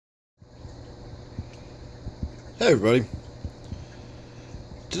Hey everybody.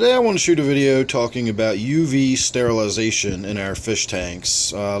 Today I want to shoot a video talking about UV sterilization in our fish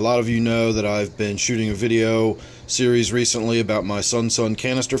tanks. A lot of you know that I've been shooting a video series recently about my SunSun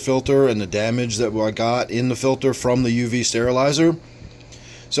canister filter and the damage that I got in the filter from the UV sterilizer.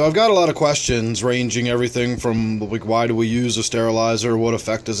 So I've got a lot of questions ranging everything from like, why do we use a sterilizer, what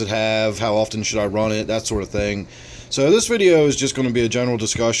effect does it have, how often should I run it, that sort of thing. So this video is just going to be a general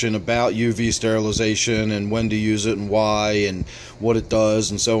discussion about UV sterilization and when to use it and why and what it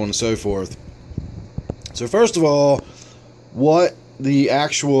does and so on and so forth. So first of all, what the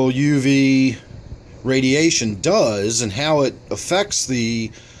actual UV radiation does and how it affects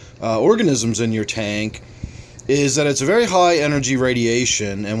the organisms in your tank is that it's a very high energy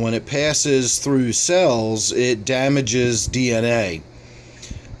radiation, and when it passes through cells it damages DNA.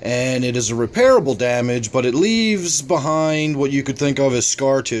 And it is a repairable damage, but it leaves behind what you could think of as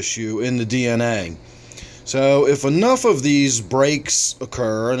scar tissue in the DNA. So if enough of these breaks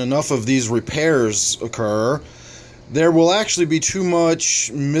occur and enough of these repairs occur, there will actually be too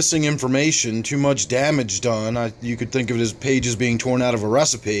much missing information, too much damage done. You could think of it as pages being torn out of a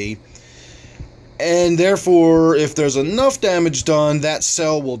recipe. And therefore, if there's enough damage done, that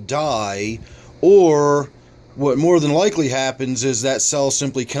cell will die, or what more than likely happens is that cell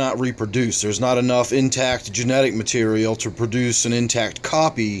simply cannot reproduce. There's not enough intact genetic material to produce an intact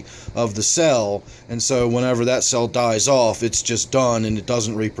copy of the cell, and so whenever that cell dies off, it's just done and it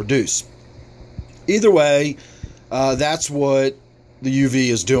doesn't reproduce. Either way, that's what the UV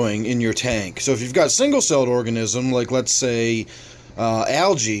is doing in your tank. So if you've got single-celled organism, like let's say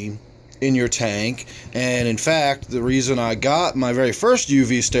algae in your tank, and in fact the reason I got my very first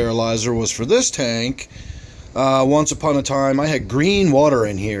UV sterilizer was for this tank. Once upon a time I had green water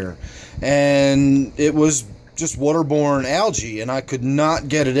in here, and it was just waterborne algae, and I could not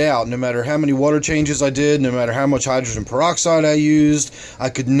get it out. No matter how many water changes I did, no matter how much hydrogen peroxide I used, I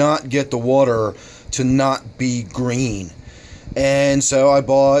could not get the water to not be green. And so I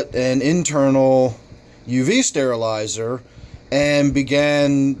bought an internal UV sterilizer and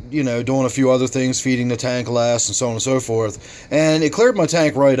began, doing a few other things, feeding the tank less and so on and so forth, and it cleared my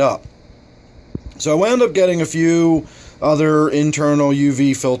tank right up. So I wound up getting a few other internal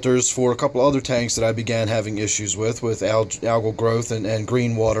UV filters for a couple other tanks that I began having issues with algal growth and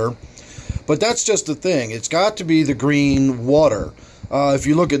green water. But that's just the thing. It's got to be the green water. If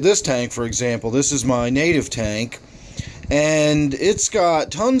you look at this tank, for example, this is my native tank, and it's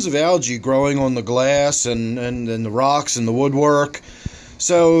got tons of algae growing on the glass and the rocks and the woodwork.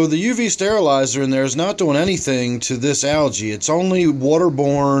 So the UV sterilizer in there is not doing anything to this algae. It's only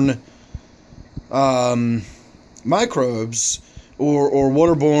waterborne microbes or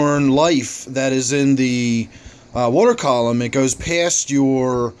waterborne life that is in the water column. It goes past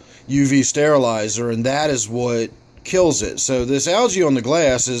your UV sterilizer, and that is what kills it. So this algae on the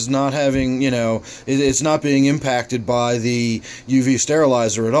glass is not having, it's not being impacted by the UV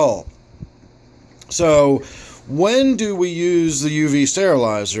sterilizer at all. So when do we use the UV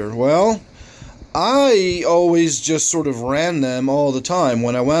sterilizer? Well, I always just sort of ran them all the time.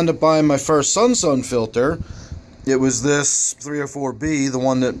 When I wound up buying my first SunSun filter, it was this 304B, the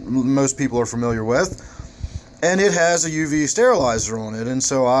one that most people are familiar with, and it has a UV sterilizer on it, and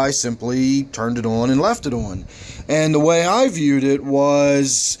so I simply turned it on and left it on. And the way I viewed it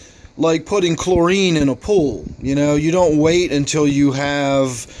was like putting chlorine in a pool. You don't wait until you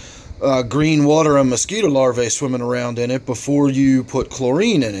have green water and mosquito larvae swimming around in it before you put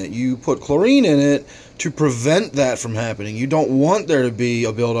chlorine in it. You put chlorine in it to prevent that from happening. You don't want there to be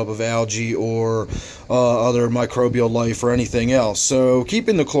a buildup of algae or other microbial life or anything else. So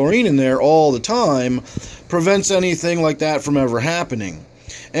keeping the chlorine in there all the time prevents anything like that from ever happening.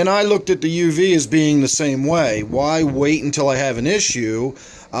 And I looked at the UV as being the same way. Why wait until I have an issue?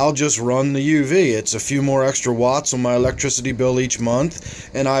 I'll just run the UV. It's a few more extra watts on my electricity bill each month,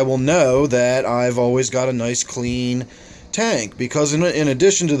 and I will know that I've always got a nice clean tank, because in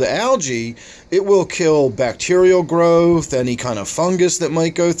addition to the algae, it will kill bacterial growth, any kind of fungus that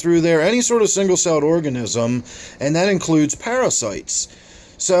might go through there, any sort of single-celled organism, and that includes parasites.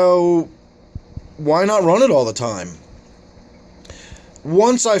 So why not run it all the time?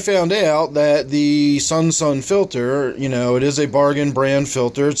 Once I found out that the SunSun filter, it is a bargain brand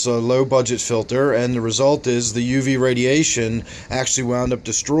filter, it's a low budget filter, and the result is the UV radiation actually wound up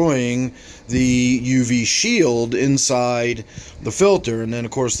destroying the UV shield inside the filter, and then of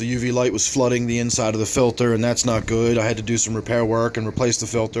course the UV light was flooding the inside of the filter, and that's not good. I had to do some repair work and replace the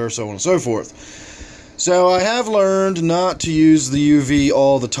filter, so on and so forth. So I have learned not to use the UV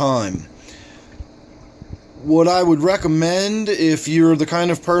all the time. What I would recommend, if you're the kind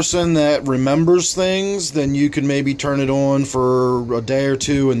of person that remembers things, then you can maybe turn it on for a day or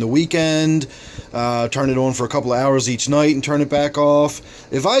two in the weekend, turn it on for a couple of hours each night and turn it back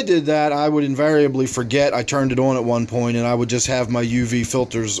off. If I did that, I would invariably forget I turned it on at one point, and I would just have my UV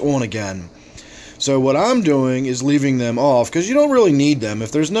filters on again. So what I'm doing is leaving them off, because you don't really need them.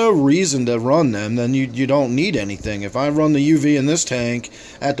 If there's no reason to run them, then you don't need anything. If I run the UV in this tank,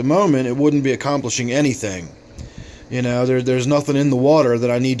 at the moment, it wouldn't be accomplishing anything. You know, there's nothing in the water that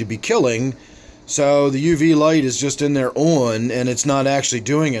I need to be killing, so the UV light is just in there on, and it's not actually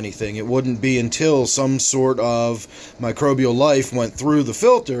doing anything. It wouldn't be until some sort of microbial life went through the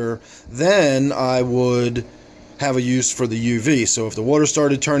filter, then I would have a use for the UV. So if the water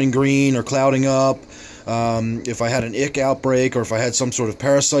started turning green or clouding up, if I had an ick outbreak, or if I had some sort of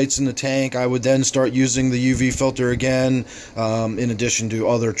parasites in the tank, I would then start using the UV filter again, in addition to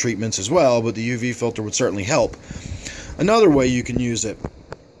other treatments as well, but the UV filter would certainly help. Another way you can use it,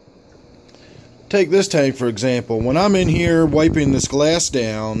 take this tank for example. When I'm in here wiping this glass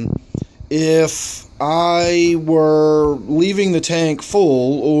down, if I were leaving the tank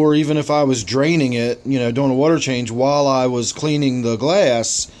full, or even if I was draining it, you know, doing a water change while I was cleaning the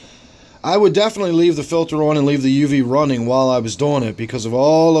glass, I would definitely leave the filter on and leave the UV running while I was doing it, because of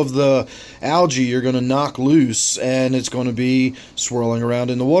all of the algae you're going to knock loose, and it's going to be swirling around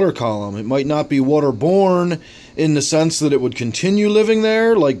in the water column. It might not be waterborne in the sense that it would continue living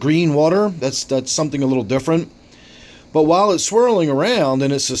there, like green water. That's something a little different. But while it's swirling around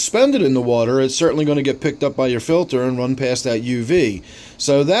and it's suspended in the water, it's certainly going to get picked up by your filter and run past that UV.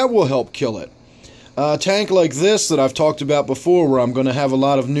 So that will help kill it. A tank like this that I've talked about before, where I'm going to have a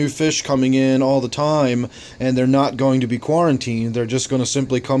lot of new fish coming in all the time, and they're not going to be quarantined, they're just going to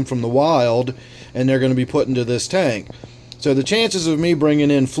simply come from the wild, and they're going to be put into this tank. So the chances of me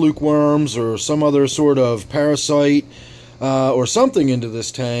bringing in fluke worms or some other sort of parasite or something into this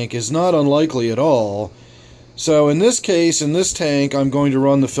tank is not unlikely at all. So in this case, in this tank, I'm going to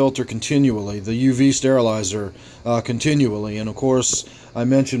run the filter continually, the UV sterilizer continually. And of course, I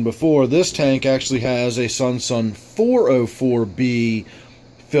mentioned before, this tank actually has a SunSun 404B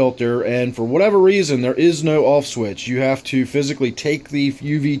filter, and for whatever reason, there is no off switch. You have to physically take the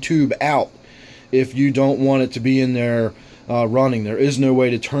UV tube out if you don't want it to be in there running. There is no way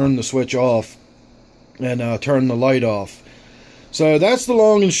to turn the switch off and turn the light off. So that's the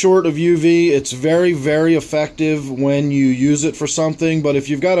long and short of UV. It's very, very effective when you use it for something, but if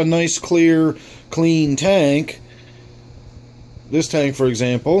you've got a nice, clear, clean tank, this tank for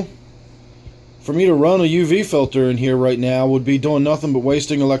example, for me to run a UV filter in here right now would be doing nothing but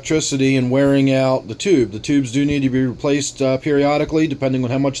wasting electricity and wearing out the tube. The tubes do need to be replaced periodically, depending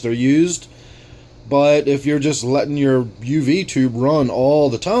on how much they're used, but if you're just letting your UV tube run all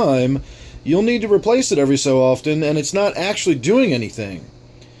the time, you'll need to replace it every so often, and it's not actually doing anything.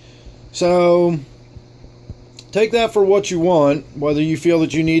 So take that for what you want, whether you feel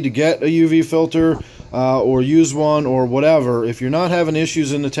that you need to get a UV filter or use one or whatever. If you're not having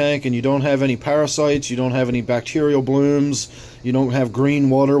issues in the tank and you don't have any parasites, you don't have any bacterial blooms, you don't have green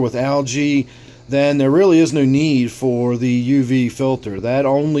water with algae, then there really is no need for the UV filter. That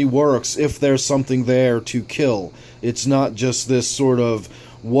only works if there's something there to kill. It's not just this sort of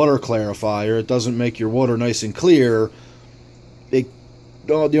water clarifier. It doesn't make your water nice and clear. The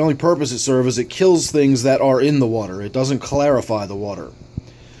only purpose it serves is it kills things that are in the water. It doesn't clarify the water.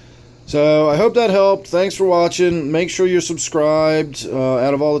 So I hope that helped. Thanks for watching. Make sure you're subscribed.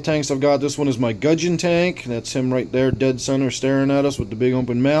 Out of all the tanks I've got, this one is my gudgeon tank. That's him right there, dead center, staring at us with the big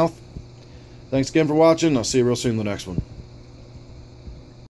open mouth. Thanks again for watching. I'll see you real soon in the next one.